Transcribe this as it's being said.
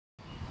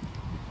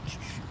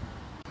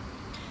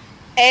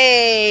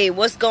Hey,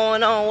 what's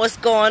going on? What's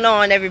going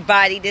on,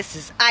 everybody? This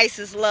is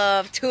Isis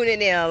Love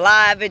tuning in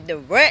live and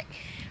direct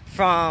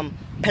from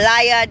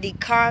Playa del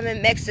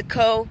Carmen,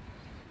 Mexico.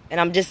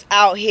 And I'm just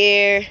out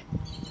here.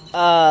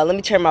 Let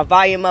me turn my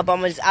volume up.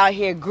 I'm just out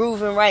here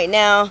grooving right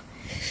now.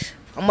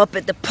 I'm up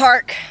at the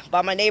park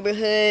by my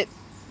neighborhood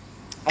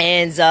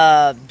and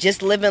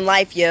just living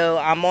life, yo.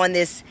 I'm on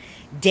this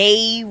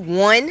day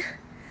 1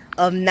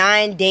 of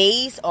 9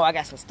 days. Oh, I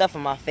got some stuff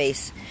on my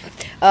face.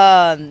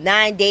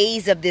 9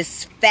 days of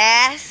this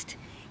fast,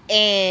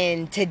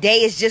 and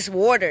today is just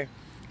water.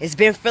 It's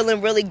been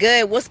feeling really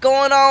good. What's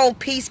going on?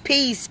 Peace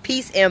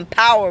and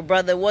power,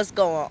 brother. What's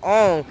going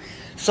on?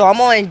 So I'm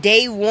on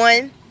day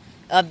 1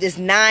 of this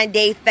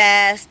 9-day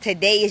fast.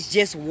 Today is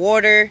just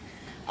water.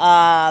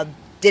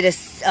 Did a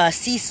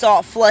sea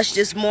salt flush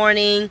this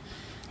morning.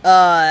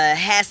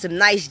 Had some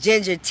nice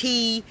ginger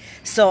tea.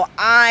 So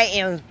I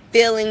am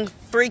feeling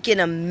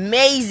freaking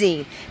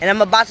amazing. And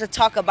I'm about to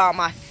talk about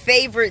my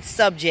favorite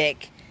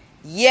subject.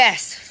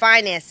 Yes,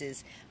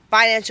 finances,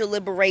 financial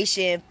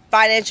liberation,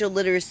 financial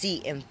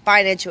literacy, and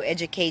financial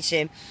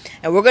education.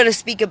 And we're going to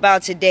speak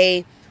about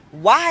today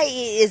why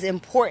it is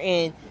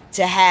important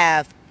to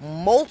have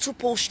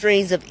multiple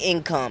streams of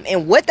income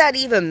and what that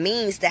even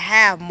means to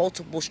have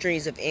multiple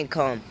streams of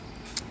income.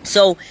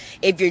 So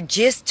if you're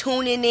just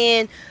tuning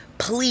in,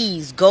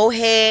 please go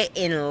ahead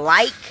and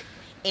like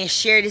and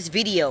share this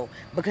video,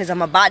 because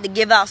I'm about to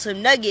give out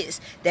some nuggets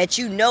that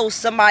you know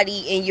somebody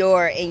in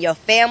your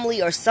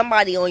family or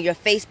somebody on your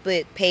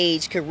Facebook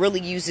page could really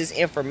use this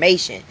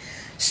information.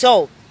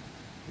 So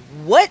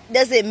what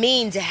does it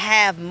mean to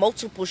have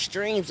multiple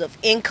streams of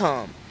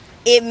income?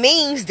 It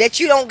means that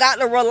you don't got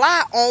to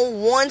rely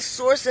on one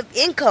source of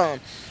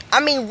income.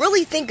 I mean,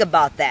 really think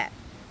about that.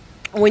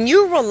 When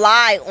you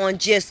rely on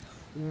just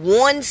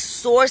one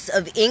source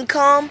of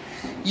income,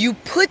 you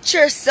put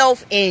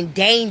yourself in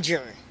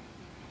danger.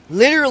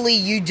 Literally,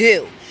 you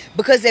do.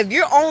 Because if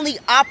you're only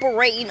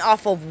operating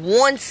off of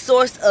one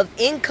source of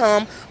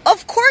income,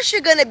 of course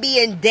you're going to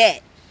be in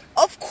debt.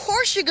 Of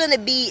course you're going to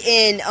be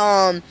in,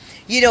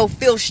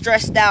 feel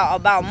stressed out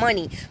about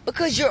money.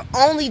 Because you're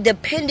only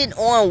dependent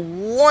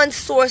on one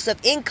source of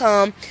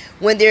income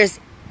when there's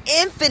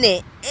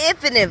infinite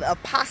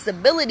of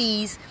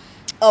possibilities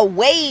of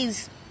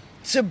ways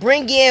to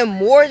bring in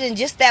more than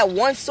just that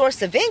one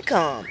source of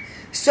income.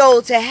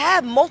 So to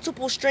have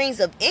multiple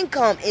streams of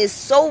income is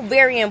so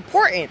very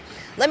important.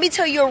 Let me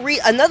tell you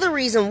another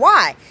reason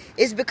why.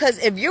 Is because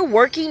if you're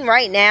working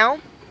right now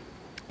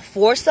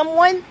for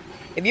someone,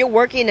 if you're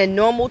working a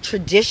normal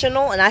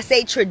traditional, and I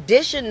say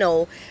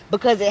traditional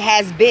because it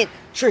has been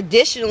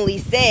traditionally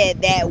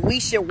said that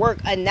we should work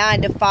a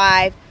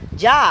 9-to-5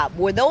 job,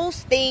 where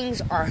those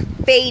things are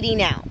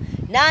fading out.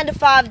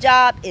 9-to-5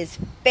 job is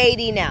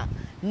fading out.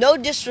 No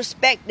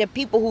disrespect to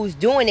people who's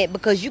doing it,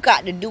 because you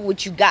got to do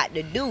what you got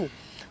to do.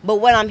 But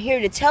what I'm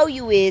here to tell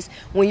you is,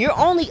 when you're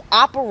only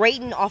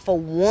operating off of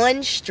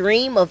one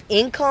stream of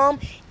income,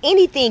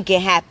 anything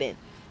can happen.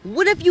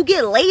 What if you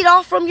get laid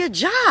off from your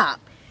job?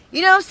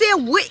 You know what I'm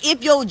saying? What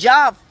if your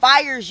job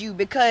fires you?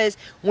 Because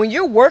when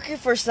you're working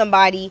for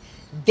somebody,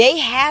 they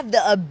have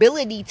the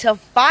ability to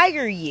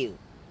fire you.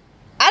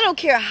 I don't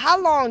care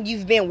how long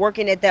you've been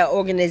working at that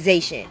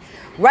organization.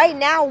 Right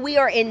now, we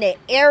are in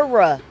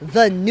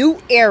the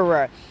new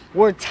era,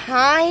 where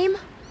time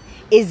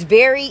is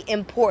very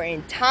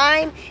important.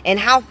 Time and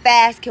how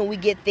fast can we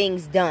get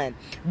things done.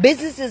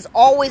 Businesses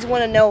always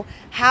want to know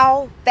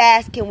how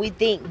fast can we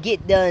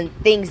get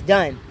things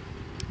done.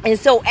 And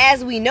so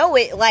as we know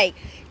it, like,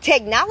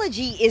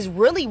 technology is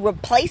really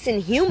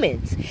replacing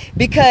humans,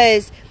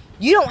 because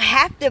you don't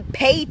have to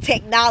pay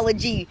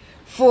technology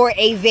for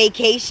a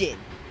vacation.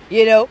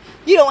 You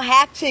don't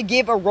have to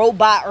give a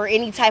robot or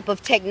any type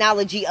of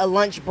technology a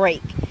lunch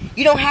break.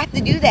 You don't have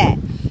to do that.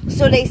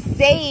 So they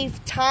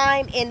save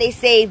time and they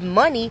save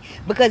money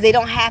because they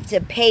don't have to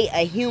pay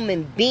a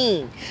human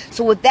being.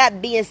 So with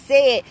that being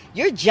said,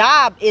 your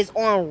job is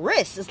on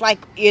risk. It's like,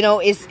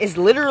 it's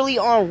literally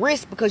on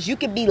risk, because you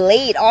could be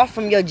laid off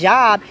from your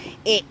job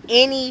at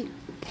any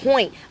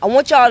point. I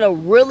want y'all to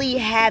really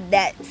have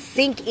that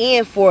sink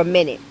in for a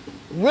minute.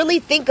 Really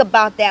think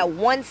about that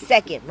 1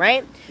 second,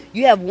 right?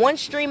 You have one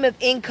stream of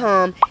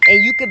income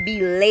and you could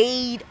be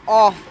laid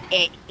off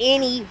at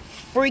any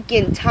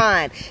freaking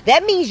time.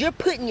 That means you're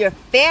putting your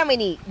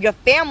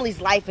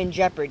family's life in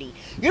jeopardy.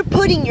 You're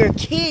putting your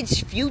kids'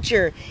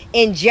 future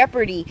in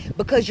jeopardy,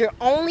 because you're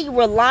only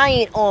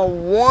reliant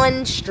on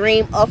one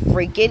stream of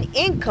freaking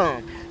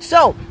income.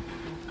 So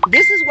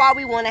this is why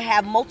we want to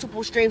have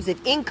multiple streams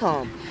of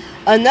income.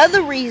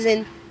 Another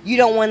reason you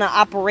don't want to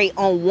operate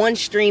on one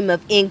stream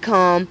of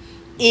income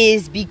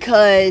is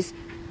because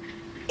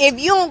if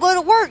you don't go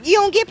to work, you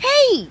don't get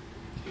paid.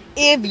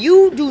 If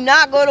you do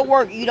not go to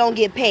work, you don't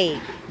get paid.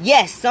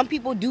 Yes, some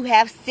people do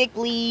have sick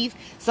leave.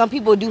 Some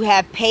people do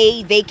have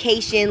paid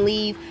vacation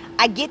leave.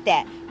 I get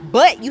that.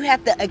 But you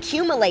have to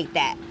accumulate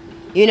that.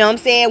 You know what I'm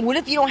saying? What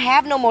if you don't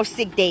have no more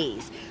sick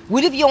days?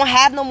 What if you don't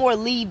have no more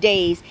leave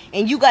days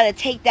and you got to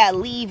take that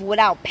leave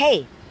without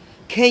pay?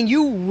 Can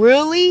you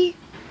really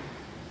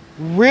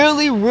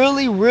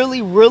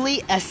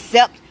really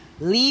accept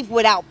leave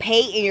without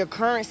pay in your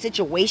current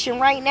situation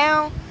right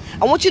now,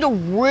 I want you to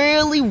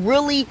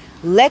really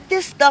let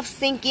this stuff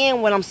sink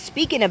in what I'm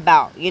speaking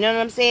about. You know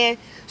what I'm saying?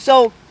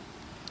 So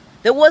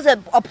there was a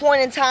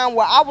point in time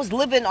where I was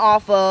living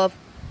off of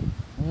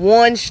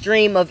one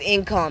stream of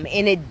income,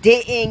 and it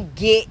didn't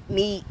get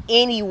me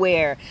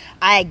anywhere.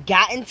 I had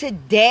got into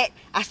debt.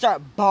 I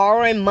started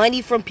borrowing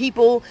money from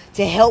people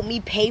to help me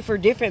pay for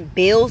different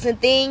bills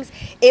and things.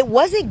 It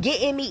wasn't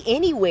getting me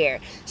anywhere.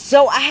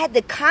 So I had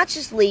to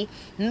consciously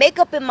make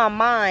up in my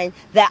mind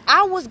that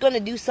I was going to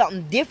do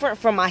something different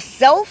for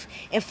myself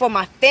and for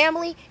my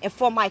family and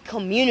for my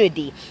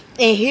community.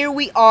 And here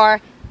we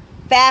are.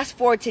 Fast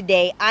forward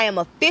today, I am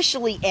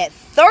officially at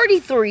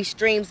 33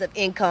 streams of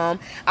income.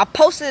 I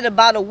posted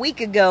about a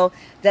week ago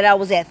that I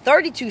was at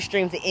 32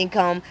 streams of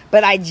income,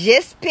 but I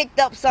just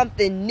picked up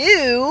something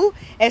new,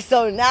 and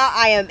so now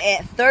I am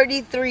at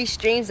 33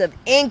 streams of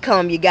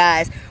income, you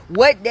guys.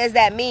 What does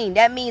that mean?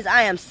 That means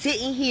I am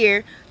sitting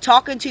here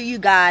talking to you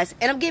guys,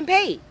 and I'm getting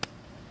paid.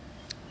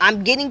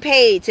 I'm getting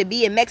paid to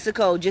be in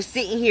Mexico, just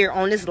sitting here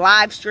on this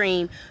live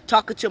stream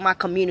talking to my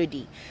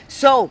community.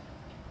 So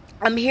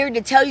I'm here to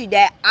tell you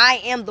that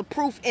I am the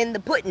proof in the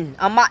pudding.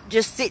 I'm not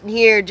just sitting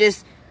here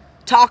just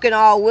talking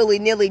all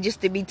willy-nilly just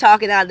to be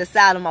talking out of the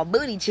side of my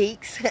booty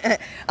cheeks.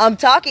 I'm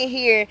talking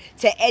here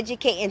to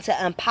educate and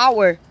to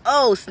empower.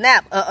 Oh,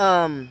 snap.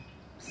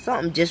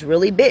 Something just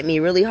really bit me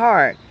really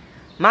hard.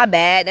 My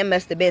bad. That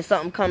must have been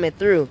something coming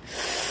through.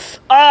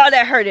 Oh,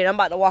 that hurted. I'm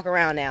about to walk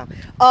around now.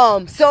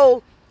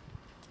 So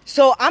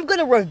I'm going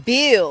to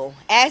reveal,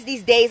 as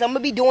these days, I'm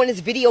going to be doing this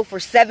video for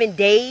 7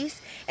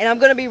 days, and I'm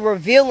going to be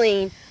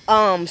revealing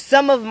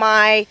some of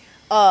my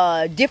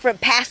different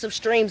passive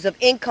streams of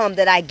income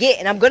that I get,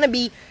 and I'm going to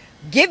be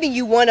giving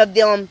you one of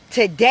them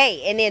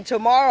today, and then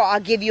tomorrow I'll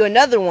give you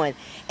another one.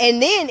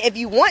 And then if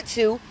you want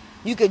to,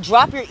 you could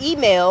drop your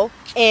email,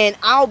 and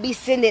I'll be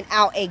sending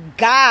out a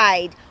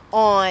guide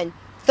on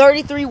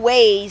 33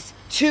 ways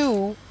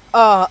to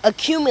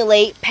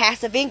accumulate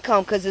passive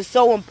income, because it's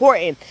so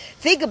important.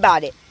 Think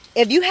about it.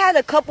 If you had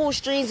a couple of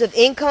streams of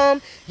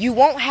income, you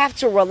won't have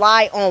to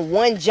rely on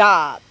one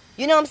job.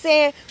 You know what I'm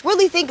saying?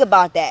 Really think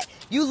about that.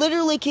 You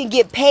literally can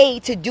get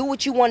paid to do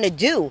what you want to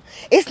do.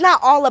 It's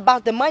not all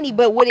about the money,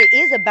 but what it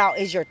is about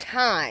is your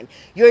time.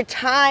 Your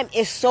time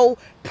is so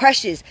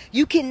precious.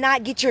 You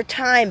cannot get your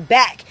time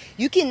back.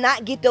 You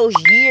cannot get those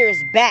years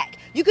back.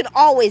 You can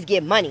always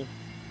get money.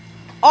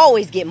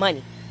 Always get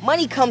money.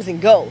 Money comes and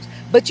goes,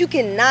 but you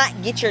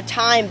cannot get your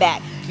time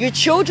back. Your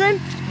children,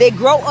 they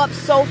grow up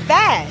so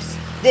fast.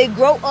 They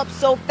grow up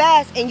so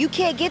fast, and you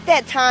can't get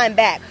that time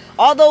back.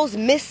 All those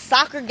missed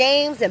soccer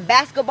games and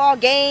basketball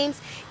games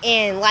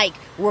and like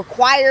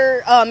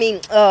whatever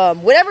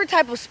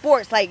type of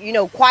sports, like, you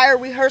know, choir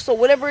rehearsal,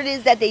 whatever it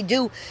is that they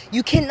do,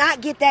 you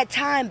cannot get that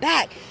time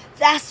back.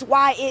 That's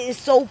why it is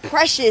so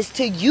precious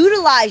to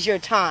utilize your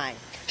time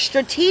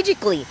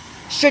strategically.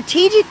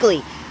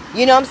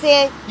 You know what I'm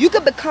saying? You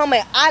could become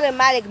an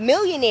automatic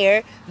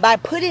millionaire by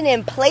putting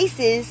in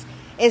places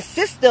and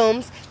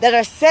systems that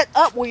are set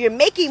up where you're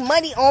making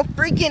money on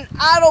freaking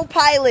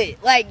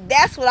autopilot. Like,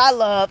 that's what I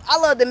love. I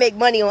love to make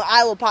money on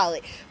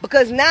autopilot,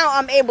 because now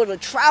I'm able to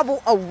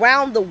travel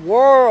around the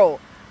world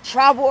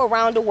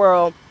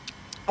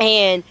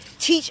and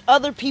teach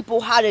other people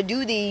how to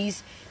do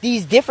these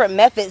different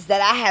methods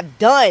that I have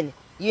done,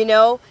 you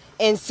know?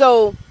 And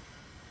so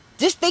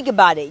just think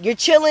about it. You're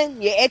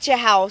chilling, you're at your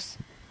house,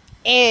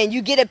 and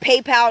you get a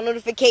PayPal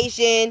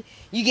notification,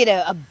 you get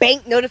a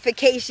bank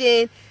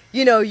notification,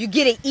 you know, you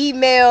get an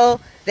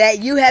email that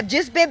you have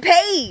just been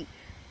paid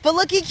for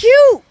looking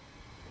cute.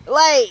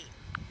 Like,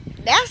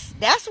 that's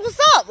what's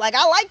up. Like,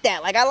 I like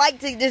that. Like, I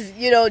like to just,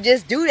 you know,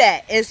 just do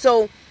that. And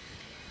so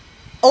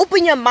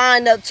open your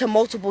mind up to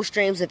multiple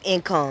streams of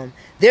income.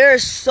 There are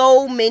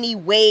so many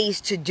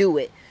ways to do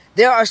it.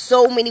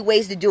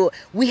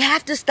 We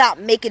have to stop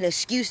making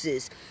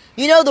excuses.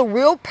 You know, the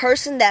real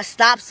person that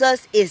stops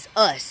us is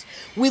us.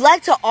 We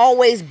like to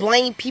always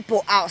blame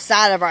people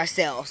outside of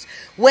ourselves.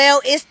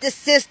 Well, it's the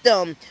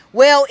system.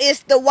 Well,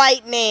 it's the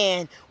white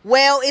man.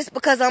 Well, it's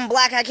because I'm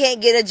black, I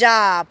can't get a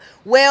job.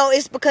 Well,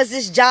 it's because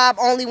this job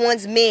only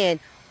wants men.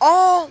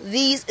 All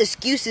these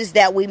excuses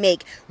that we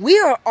make. We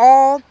are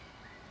all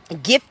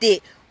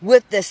gifted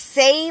with the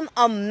same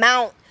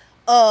amount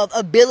of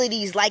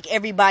abilities like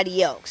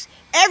everybody else.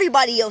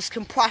 Everybody else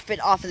can profit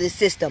off of this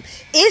system.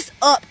 It's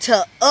up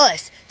to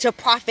us to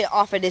profit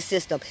off of this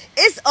system.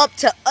 It's up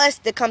to us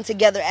to come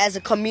together as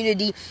a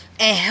community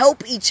and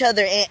help each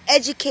other and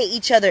educate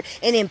each other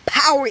and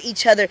empower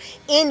each other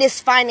in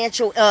this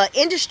financial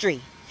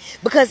industry.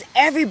 Because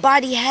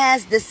everybody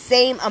has the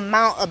same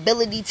amount of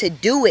ability to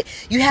do it.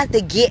 You have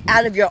to get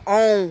out of your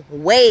own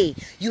way.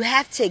 You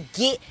have to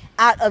get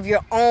out of your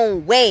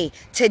own way.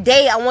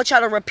 Today, I want y'all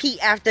to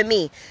repeat after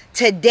me.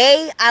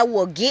 Today, I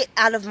will get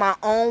out of my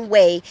own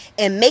way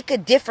and make a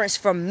difference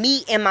for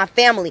me and my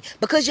family.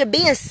 Because you're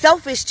being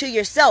selfish to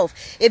yourself.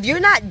 If you're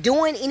not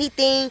doing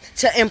anything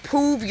to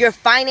improve your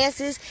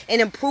finances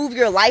and improve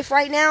your life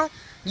right now,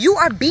 You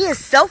are being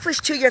selfish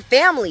to your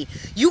family.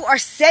 You are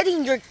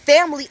setting your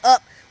family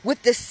up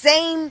with the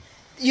same,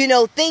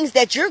 things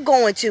that you're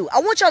going to. I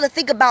want y'all to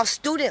think about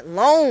student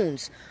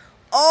loans.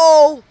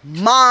 Oh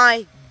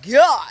my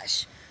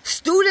gosh.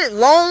 Student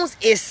loans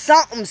is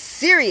something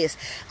serious.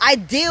 I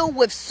deal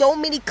with so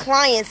many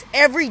clients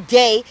every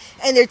day,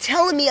 and they're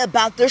telling me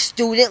about their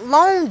student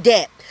loan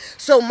debt.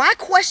 So my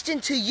question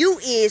to you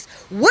is,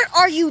 what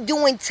are you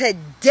doing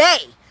today?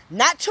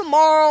 Not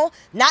tomorrow,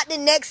 not the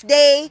next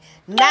day,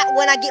 not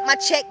when I get my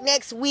check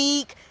next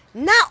week.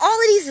 Not all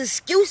of these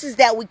excuses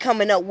that we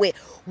coming up with.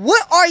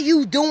 What are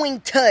you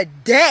doing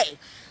today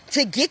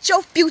to get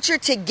your future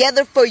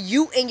together for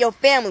you and your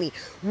family?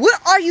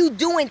 What are you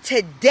doing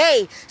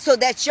today so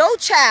that your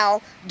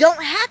child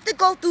don't have to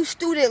go through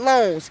student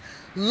loans?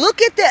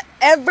 Look at the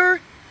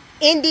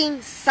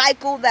ever-ending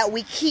cycle that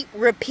we keep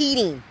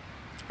repeating.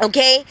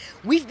 Okay?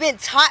 We've been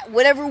taught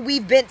whatever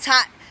we've been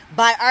taught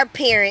by our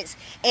parents,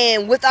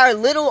 and with our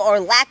little or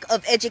lack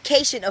of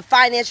education of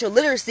financial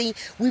literacy,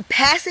 we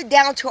pass it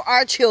down to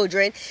our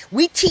children.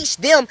 We teach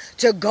them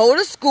to go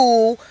to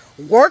school,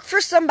 work for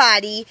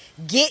somebody,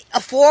 get a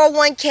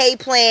 401k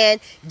plan,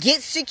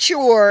 get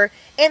secure,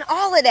 and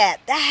all of that.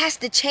 That has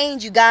to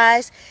change, you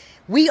guys.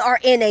 We are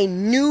in a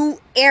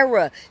new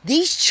era.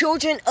 These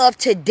children of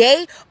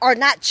today are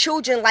not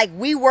children like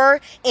we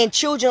were and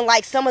children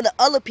like some of the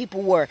other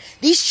people were.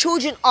 These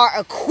children are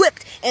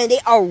equipped and they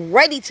are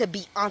ready to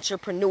be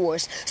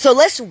entrepreneurs. So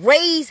let's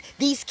raise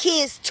these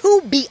kids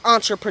to be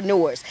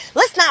entrepreneurs.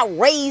 Let's not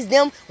raise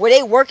them where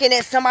they working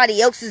at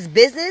somebody else's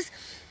business.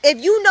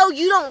 If you know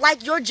you don't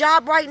like your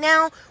job right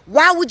now,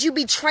 why would you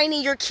be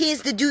training your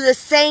kids to do the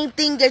same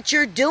thing that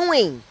you're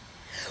doing?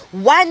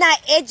 Why not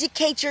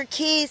educate your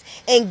kids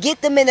and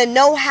get them in the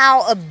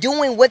know-how of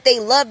doing what they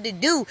love to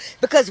do?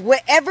 Because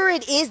whatever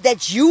it is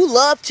that you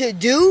love to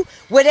do,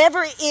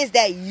 whatever it is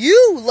that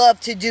you love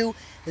to do,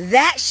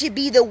 that should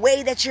be the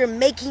way that you're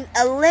making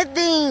a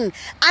living.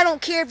 I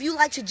don't care if you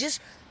like to just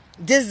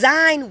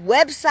design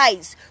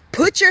websites.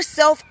 Put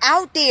yourself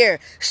out there.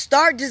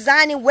 Start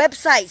designing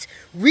websites.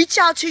 Reach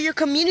out to your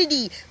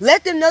community.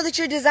 Let them know that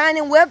you're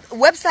designing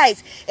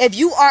websites. If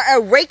you are a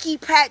Reiki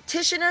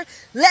practitioner,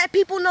 let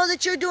people know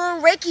that you're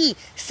doing Reiki.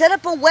 Set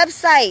up a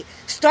website.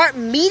 Start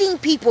meeting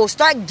people.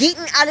 Start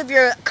getting out of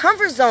your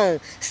comfort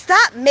zone.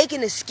 Stop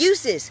making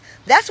excuses.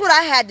 That's what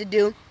I had to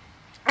do.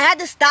 I had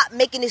to stop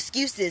making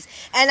excuses,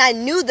 and I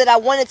knew that I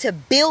wanted to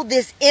build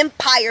this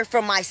empire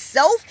for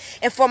myself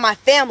and for my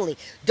family.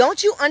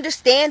 Don't you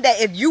understand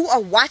that if you are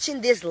watching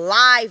this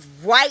live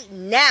right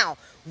now,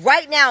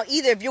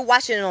 either if you're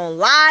watching it on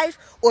live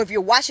or if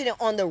you're watching it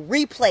on the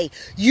replay,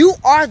 you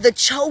are the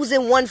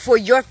chosen one for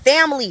your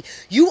family.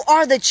 You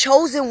are the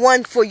chosen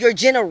one for your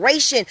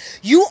generation.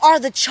 You are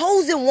the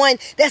chosen one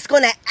that's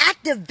going to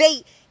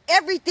activate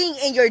everything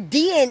in your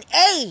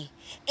DNA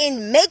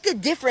and make a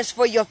difference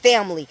for your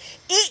family.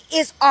 It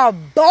is our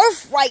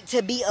birthright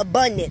to be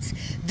abundance.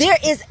 There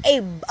is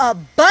a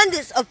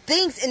abundance of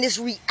things in this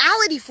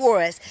reality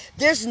for us.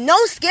 There's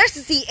no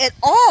scarcity at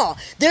all.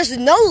 There's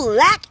no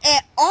lack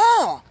at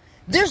all.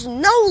 There's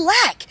no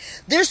lack.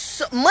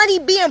 There's money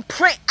being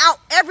printed out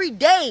every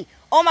day.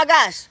 Oh my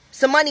gosh,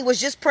 some money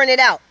was just printed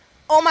out.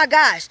 Oh my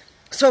gosh,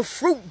 some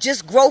fruit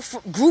just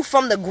grew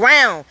from the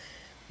ground.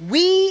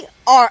 We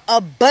are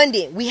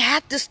abundant. We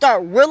have to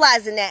start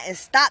realizing that and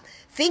stop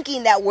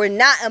thinking that we're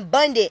not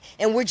abundant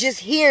and we're just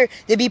here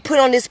to be put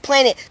on this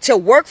planet to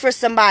work for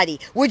somebody.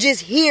 We're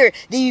just here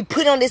to be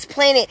put on this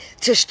planet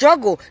to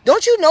struggle.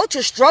 Don't you know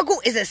to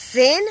struggle is a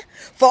sin?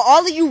 For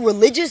all of you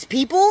religious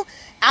people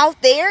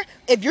out there,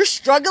 if you're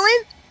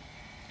struggling,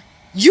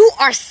 you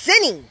are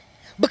sinning.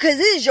 Because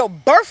it is your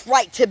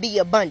birthright to be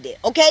abundant,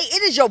 okay?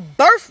 It is your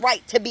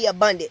birthright to be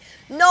abundant.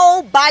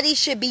 Nobody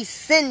should be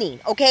sinning,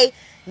 okay?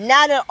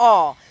 Not at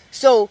all.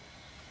 So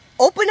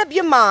open up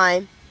your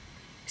mind.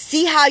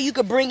 See how you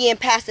could bring in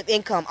passive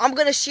income. I'm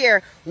going to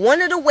share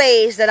one of the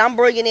ways that I'm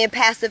bringing in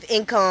passive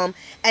income,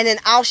 and then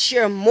I'll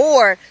share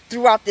more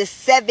throughout this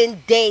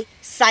 7-day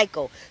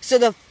cycle. So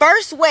the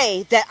first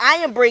way that I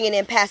am bringing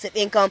in passive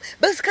income,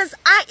 because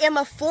I am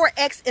a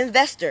Forex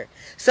investor.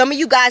 Some of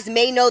you guys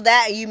may know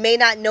that, and you may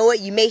not know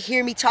it. You may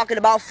hear me talking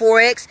about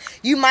Forex.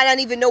 You might not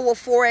even know what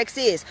Forex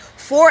is.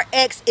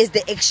 Forex is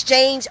the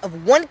exchange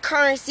of one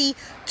currency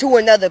to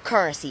another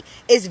currency.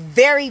 It's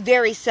very,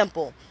 very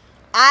simple.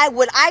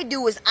 What I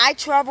do is I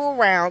travel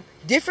around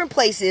different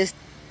places.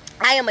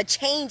 I am a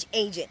change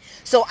agent.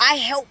 So I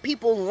help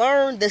people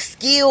learn the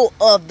skill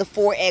of the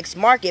Forex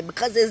market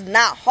because it's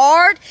not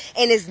hard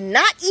and it's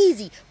not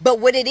easy. But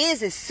what it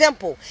is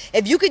simple.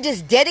 If you could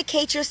just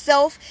dedicate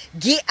yourself,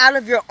 get out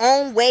of your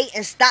own way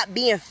and stop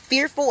being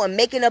fearful and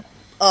making up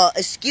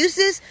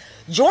excuses,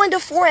 join the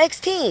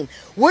Forex team.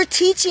 We're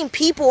teaching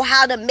people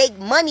how to make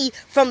money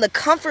from the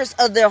comforts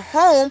of their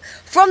home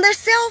from their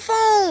cell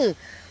phone.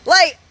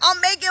 Like,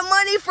 I'm making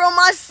money from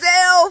my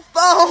cell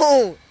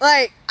phone.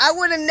 Like, I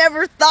would have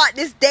never thought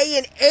this day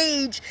and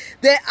age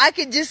that I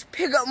could just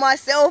pick up my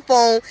cell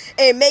phone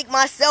and make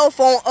my cell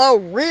phone a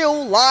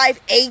real live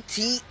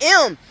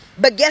ATM.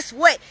 But guess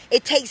what?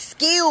 It takes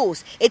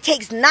skills. It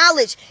takes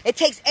knowledge. It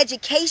takes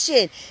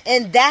education.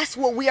 And that's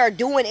what we are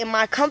doing in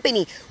my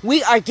company.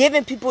 We are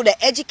giving people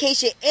the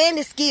education and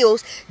the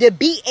skills to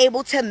be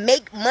able to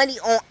make money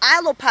on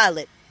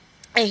autopilot.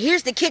 And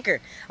here's the kicker.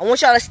 I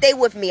want y'all to stay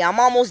with me. I'm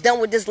almost done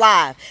with this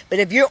live. But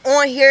if you're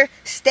on here,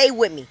 stay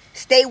with me.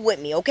 Stay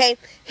with me, okay?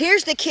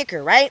 Here's the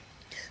kicker, right?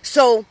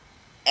 So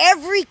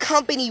every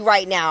company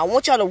right now, I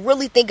want y'all to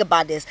really think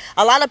about this.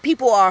 A lot of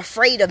people are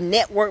afraid of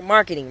network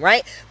marketing,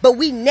 right? But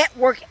we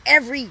network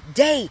every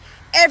day.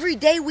 Every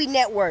day we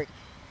network.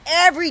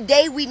 Every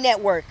day we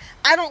network.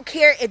 I don't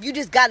care if you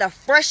just got a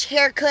fresh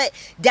haircut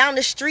down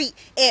the street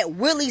at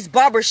Willie's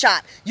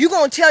Barbershop. You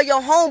gonna tell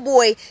your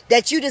homeboy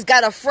that you just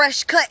got a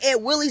fresh cut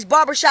at Willie's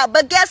Barbershop.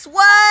 But guess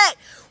what?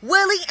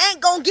 Willie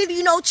ain't gonna give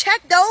you no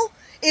check though.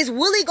 Is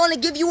Willie gonna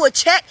give you a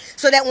check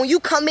so that when you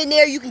come in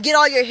there you can get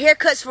all your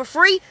haircuts for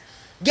free?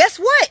 Guess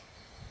what?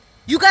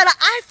 You got an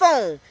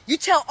iPhone. You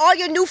tell all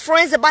your new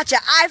friends about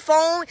your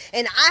iPhone,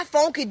 and the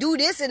iPhone can do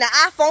this and the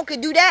iPhone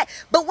can do that.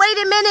 But wait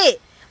a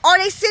minute. Are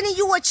they sending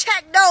you a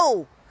check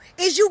though?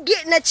 Is you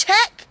getting a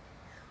check?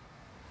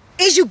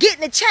 Is you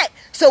getting a check?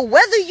 So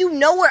whether you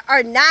know it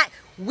or not,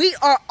 we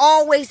are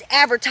always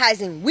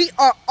advertising. We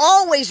are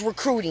always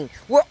recruiting.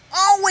 We're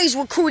always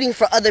recruiting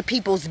for other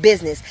people's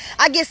business.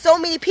 I get so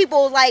many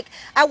people like,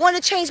 I want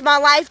to change my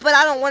life, but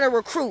I don't want to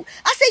recruit.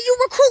 I say you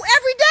recruit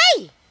every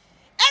day.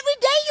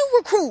 Every day you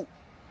recruit.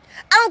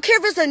 I don't care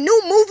if it's a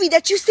new movie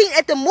that you seen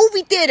at the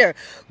movie theater.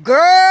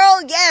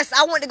 Girl, yes,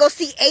 I want to go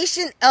see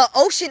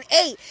Ocean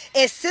 8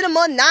 and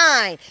Cinema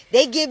 9.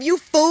 They give you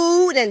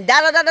food and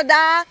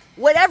da-da-da-da-da.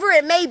 Whatever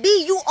it may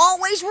be, you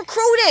always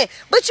recruiting.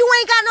 But you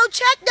ain't got no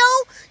check,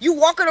 though. You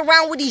walking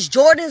around with these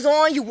Jordans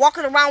on. You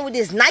walking around with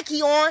this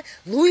Nike on.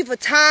 Louis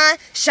Vuitton,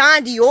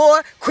 Sean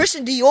Dior,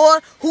 Christian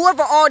Dior,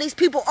 whoever all these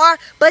people are.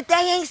 But they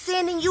ain't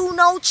sending you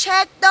no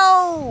check,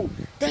 though.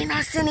 They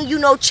not sending you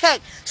no check.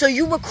 So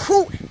you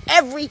recruit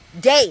every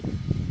day.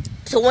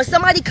 So when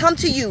somebody come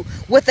to you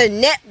with a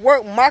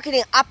network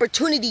marketing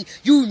opportunity,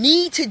 you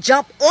need to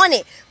jump on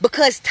it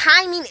because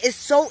timing is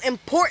so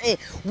important.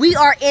 We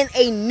are in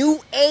a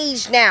new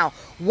age now.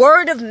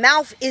 Word of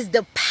mouth is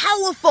the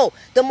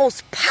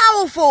most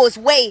powerful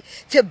way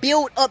to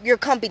build up your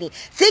company.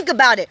 Think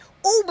about it.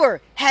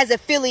 Uber has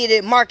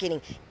affiliated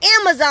marketing.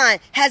 Amazon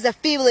has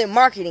affiliate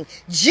marketing.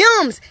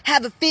 Gyms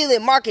have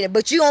affiliate marketing.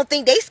 But you don't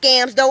think they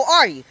scams though,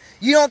 are you?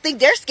 You don't think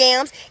they're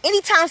scams.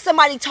 Anytime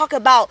somebody talk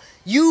about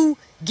you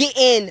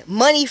getting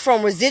money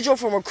from residual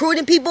from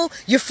recruiting people,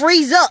 you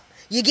freeze up.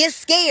 You get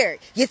scared.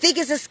 You think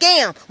it's a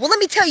scam. Well, let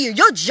me tell you,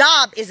 your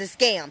job is a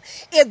scam.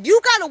 If you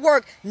got to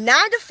work 9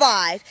 to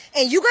 5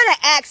 and you got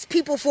to ask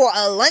people for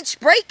a lunch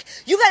break,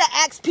 you got to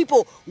ask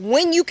people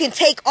when you can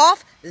take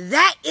off,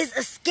 that is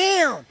a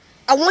scam.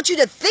 I want you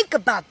to think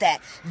about that.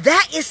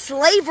 That is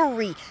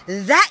slavery.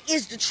 That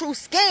is the true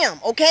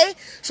scam, okay?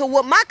 So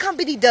what my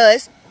company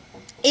does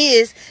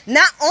is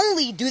not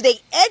only do they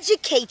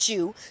educate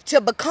you to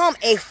become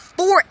a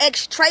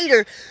Forex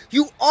trader,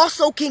 you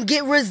also can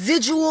get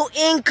residual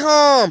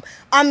income.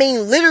 I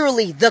mean,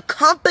 literally, the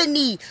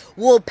company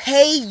will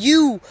pay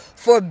you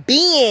for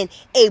being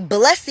a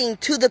blessing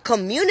to the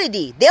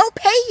community. They'll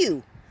pay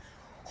you.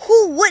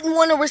 Who wouldn't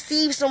want to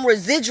receive some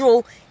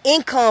residual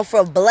income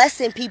for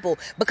blessing people?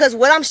 Because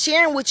what I'm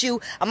sharing with you,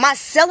 I'm not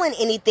selling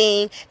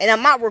anything and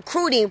I'm not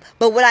recruiting,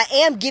 but what I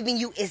am giving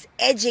you is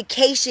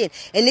education.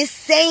 And this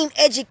same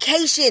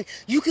education,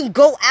 you can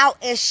go out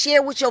and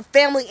share with your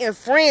family and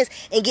friends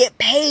and get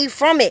paid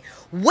from it.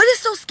 What is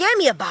so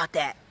scammy about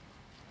that?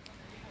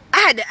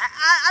 I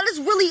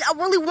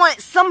really want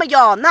some of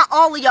y'all, not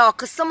all of y'all,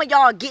 because some of y'all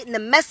are getting the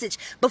message.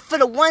 But for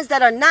the ones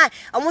that are not,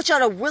 I want y'all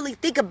to really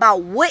think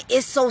about what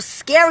is so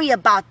scary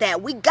about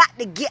that. We got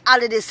to get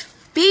out of this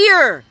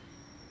fear.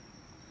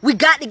 We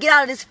got to get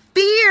out of this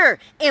fear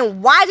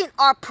and widen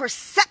our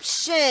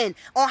perception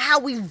on how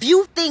we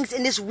view things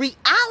in this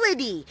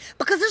reality.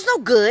 Because there's no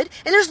good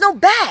and there's no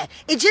bad.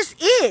 It just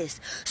is.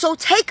 So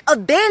take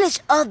advantage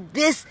of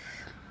this.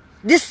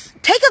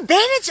 Take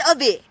advantage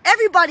of it.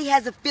 Everybody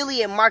has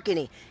affiliate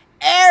marketing.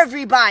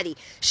 Everybody.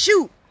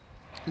 Shoot.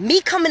 Me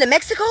coming to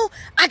Mexico,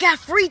 I got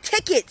free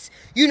tickets.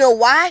 You know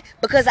why?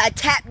 Because I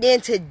tapped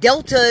into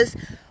Delta's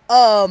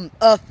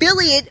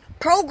affiliate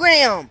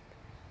program.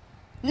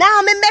 Now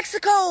I'm in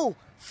Mexico.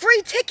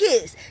 Free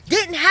tickets.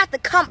 Didn't have to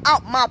come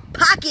out my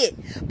pocket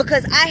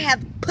because I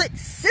have put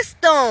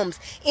systems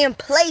in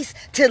place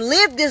to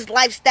live this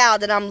lifestyle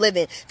that I'm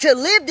living, to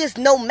live this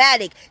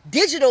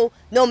digital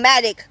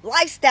nomadic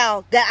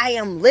lifestyle that I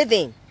am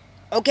living.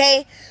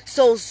 Okay?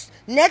 So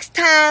next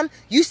time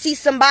you see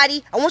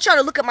somebody, I want y'all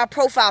to look at my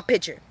profile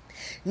picture.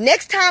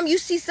 Next time you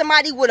see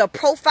somebody with a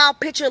profile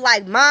picture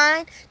like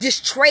mine, this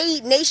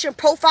Trade Nation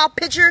profile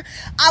picture,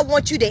 I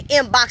want you to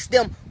inbox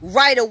them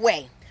right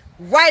away.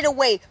 Right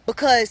away,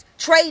 because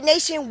Trade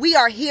Nation, we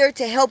are here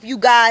to help you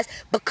guys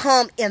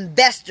become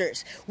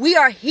investors. We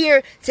are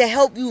here to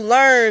help you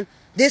learn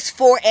this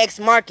Forex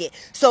market.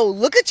 So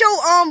look at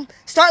your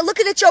start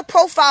looking at your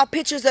profile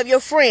pictures of your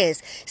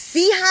friends.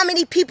 See how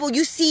many people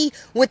you see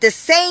with the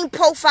same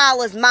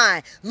profile as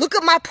mine. Look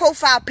at my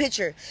profile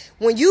picture.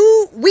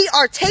 We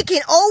are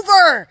taking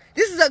over.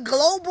 This is a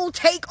global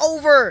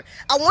takeover.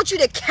 I want you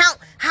to count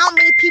how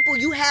many people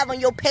you have on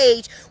your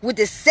page with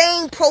the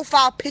same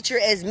profile picture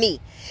as me.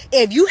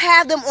 If you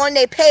have them on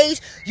their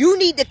page, you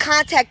need to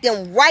contact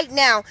them right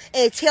now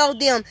and tell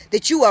them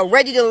that you are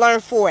ready to learn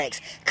Forex.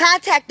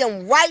 Contact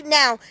them right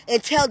now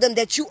and tell them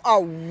that you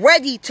are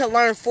ready to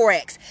learn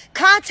Forex.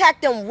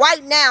 Contact them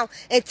right now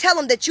and tell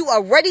them that you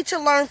are ready to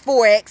learn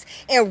Forex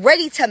and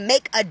ready to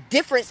make a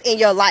difference in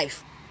your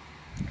life.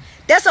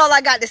 That's all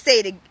I got to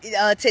say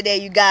today,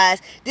 you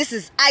guys. This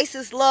is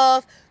Isis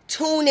Love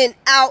tuning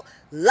out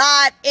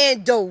live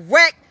and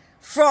direct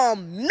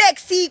from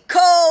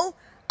Mexico.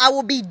 I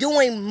will be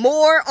doing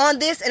more on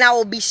this, and I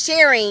will be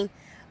sharing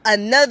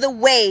another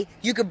way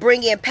you could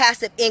bring in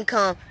passive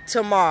income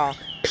tomorrow.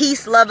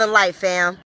 Peace, love, and light, fam.